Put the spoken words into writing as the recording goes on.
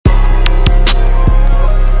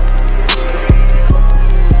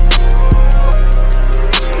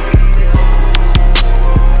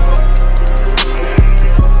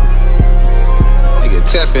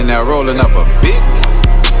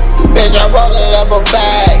up a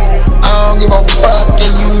bag. I don't give a fuck,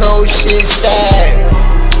 and you know shit sad.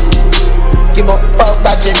 Give a fuck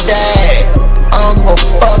about your dad. I don't give a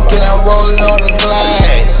fuck, and I'm rolling on the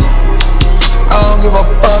glass. I don't give a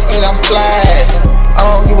fuck, and I'm flash. I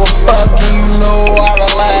don't give a fuck, and you know how to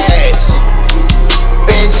last.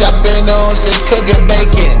 Bitch, I've been on since cooking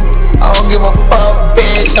bacon. I don't give a fuck,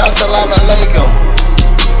 bitch. Assalamu alaikum.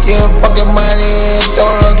 Give fucking money and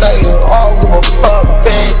told her that you all give a fuck,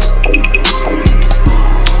 bitch.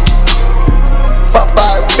 Fuck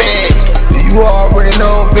by the bitch. You already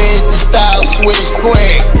know, bitch, the style switch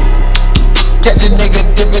quick. Catch a nigga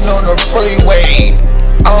dipping on the freeway.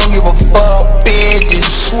 I don't give a fuck, bitch,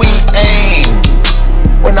 it's sweet aim.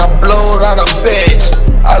 When I blow it out a bitch,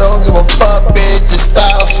 I don't give a fuck, bitch, the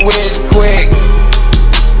style switch quick.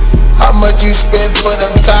 How much you spend for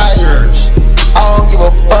them tires? I don't give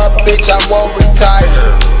a fuck, bitch, I won't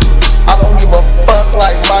retire. I don't give a fuck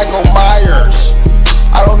like Michael Myers.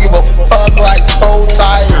 I don't give a fuck like 4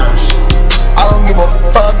 tires. I don't give a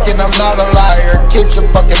fuck, and I'm not a liar. Get your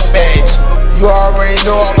fucking bitch. You already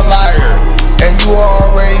know I'm a liar. And you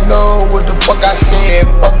already know what the fuck I said.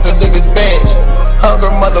 Fuck the nigga's bitch.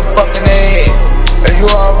 Hunger motherfucking head. And you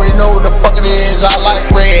already know what the fuck it is. I like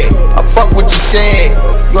red. I fuck what you said.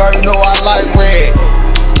 You already know I like red.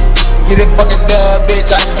 Get it fucking done,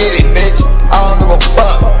 bitch. I get it, bitch. I don't give a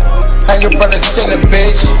fuck. Hang in front of center,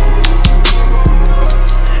 bitch.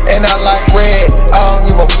 And I like red. I don't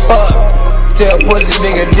give a fuck. Tell pussy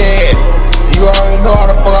nigga dead. You already know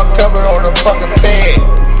how the fuck I'm coming on the fucking bed.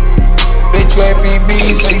 Bitch, you ain't FEB,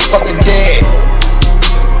 so you fucking dead.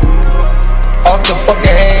 Off the fucking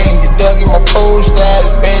head.